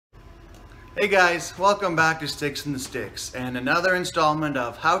Hey guys, welcome back to Sticks and the Sticks and another installment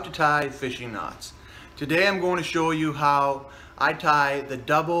of how to tie fishing knots. Today I'm going to show you how I tie the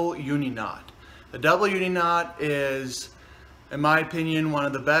double uni knot. The double uni knot is, in my opinion, one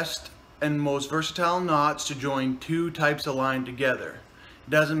of the best and most versatile knots to join two types of line together. It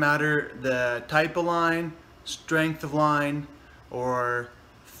doesn't matter the type of line, strength of line, or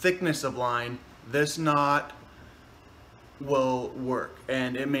thickness of line, this knot will work,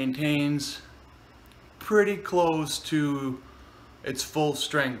 and it maintains pretty close to its full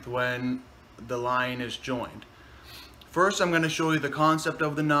strength when the line is joined. First, I'm going to show you the concept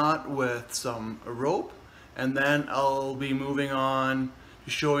of the knot with some rope, and then I'll be moving on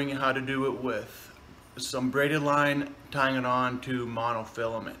to showing you how to do it with some braided line, tying it on to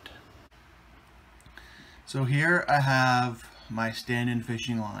monofilament. So here I have my stand-in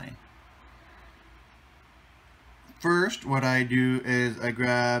fishing line. First, what I do is I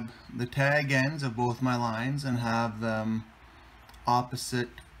grab the tag ends of both my lines and have them opposite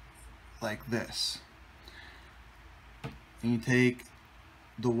like this. And you take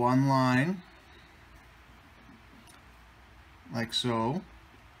the one line like so.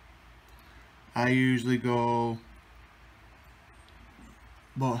 I usually go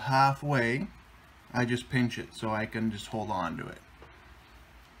about halfway. I just pinch it so I can just hold on to it.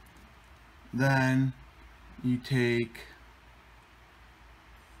 Then you take,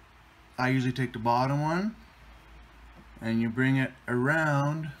 I usually take the bottom one and you bring it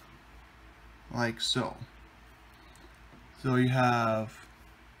around like so. So you have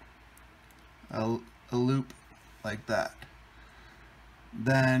a loop like that.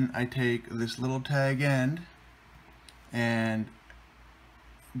 Then I take this little tag end and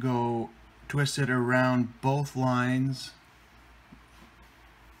go twist it around both lines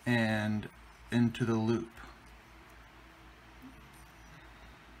and into the loop.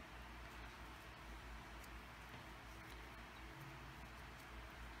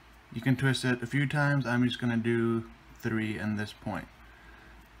 You can twist it a few times. I'm just going to do 3 in this point.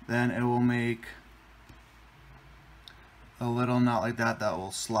 Then it will make a little knot like that that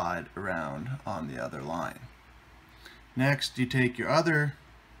will slide around on the other line. Next, you take your other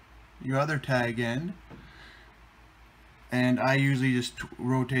tag end, and I usually just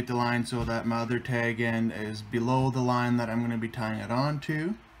rotate the line so that my other tag end is below the line that I'm going to be tying it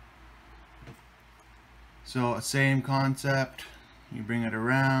onto. So same concept. You bring it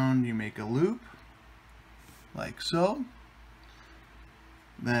around, you make a loop, like so.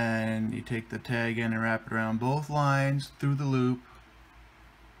 Then you take the tag end and wrap it around both lines through the loop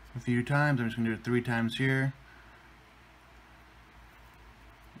a few times. I'm just going to do it 3 times here.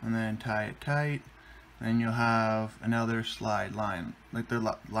 And then tie it tight. Then you'll have another slide line, like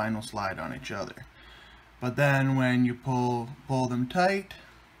the line will slide on each other. But then when you pull them tight,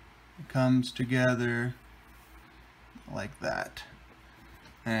 it comes together like that.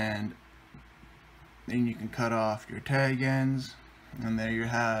 And then you can cut off your tag ends, and there you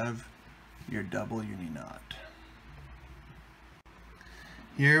have your double uni knot.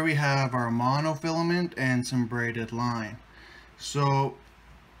 Here we have our monofilament and some braided line. So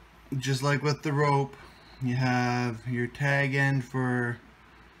just like with the rope, you have your tag end for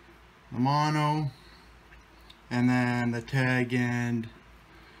the mono and then the tag end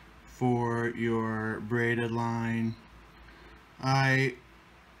for your braided line.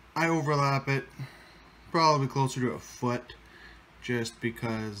 I overlap it probably closer to a foot just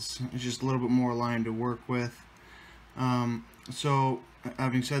because it's just a little bit more line to work with. So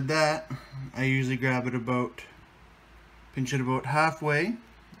having said that, I usually grab it pinch it about halfway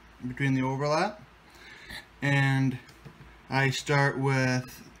between the overlap, and I start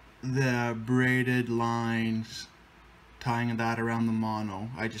with the braided lines, tying that around the mono.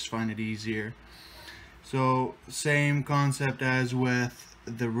 I just find it easier. So same concept as with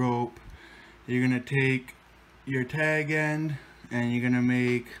the rope. You're going to take your tag end and you're going to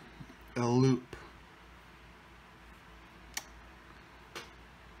make a loop.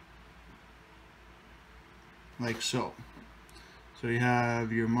 Like so. So you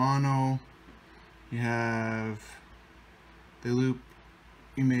have your mono, you have the loop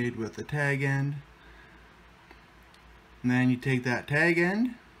you made with the tag end, and then you take that tag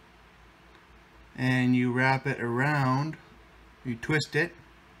end and you wrap it around, you twist it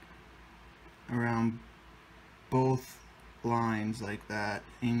around both lines like that,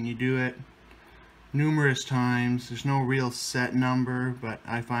 and you do it numerous times. There's no real set number, but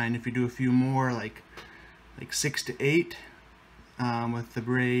I find if you do a few more, like 6 to 8 with the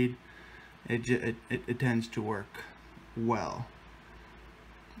braid, it tends to work well.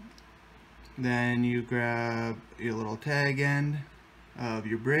 Then you grab your little tag end of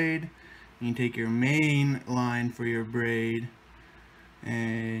your braid You take your main line for your braid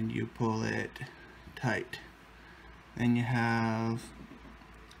and you pull it tight. Then you have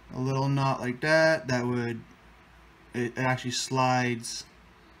a little knot like that. It actually slides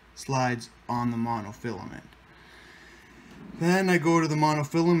on the monofilament. Then I go to the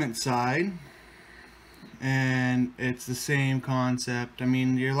monofilament side, and it's the same concept. I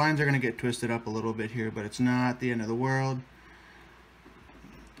mean, your lines are going to get twisted up a little bit here, but it's not the end of the world.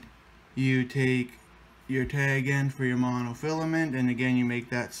 You take your tag end for your monofilament, and again you make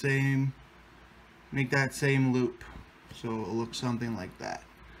that same loop, so it'll look something like that.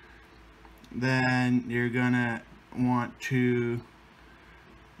 Then you're gonna want to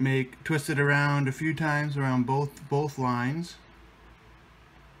twist it around a few times around both lines.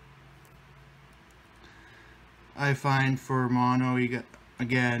 I find for mono you get,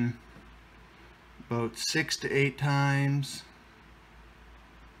 again, about 6 to 8 times.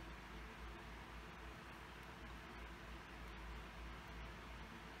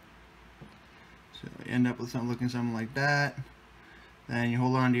 So you end up with looking something like that. Then you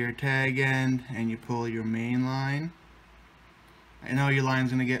hold on to your tag end and you pull your main line. I know your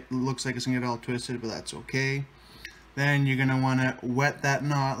line's gonna looks like it's gonna get all twisted, but that's okay. Then you're gonna want to wet that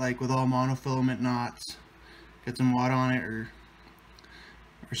knot, like with all monofilament knots. Get some water on it or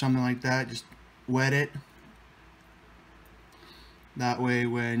something like that. Just wet it. That way,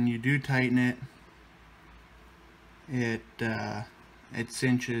 when you do tighten it, it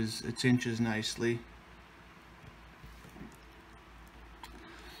cinches nicely.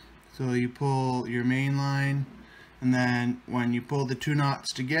 So you pull your main line, and then when you pull the two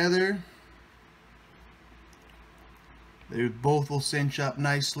knots together, they both will cinch up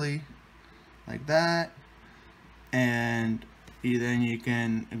nicely like that, and then you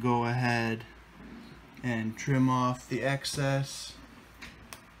can go ahead and trim off the excess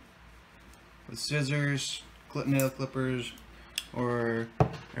with scissors, nail clippers, or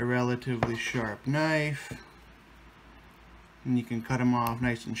a relatively sharp knife, and you can cut them off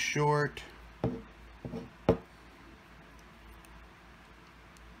nice and short.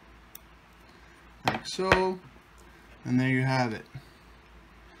 Like so, and there you have it.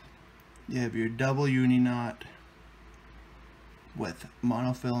 You have your double uni knot with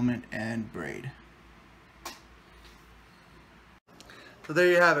monofilament and braid. So there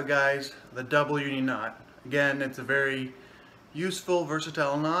you have it, guys, the double uni knot. Again, it's a very useful,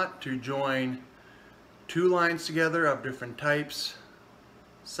 versatile knot to join two lines together of different types,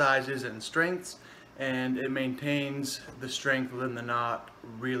 sizes, and strengths, and it maintains the strength within the knot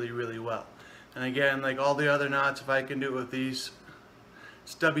really well. And again, like all the other knots, if I can do it with these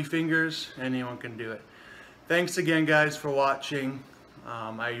stubby fingers, anyone can do it. Thanks again, guys, for watching.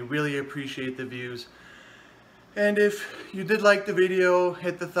 I really appreciate the views. And if you did like the video,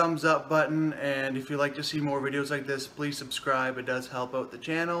 hit the thumbs up button, and if you'd like to see more videos like this, please subscribe. It does help out the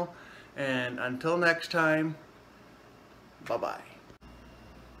channel. And until next time, bye-bye.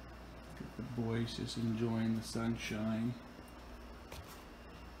 The boys just enjoying the sunshine.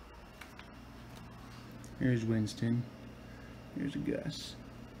 Here's Winston. Here's Gus.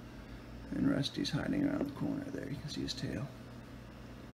 And Rusty's hiding around the corner there. You can see his tail.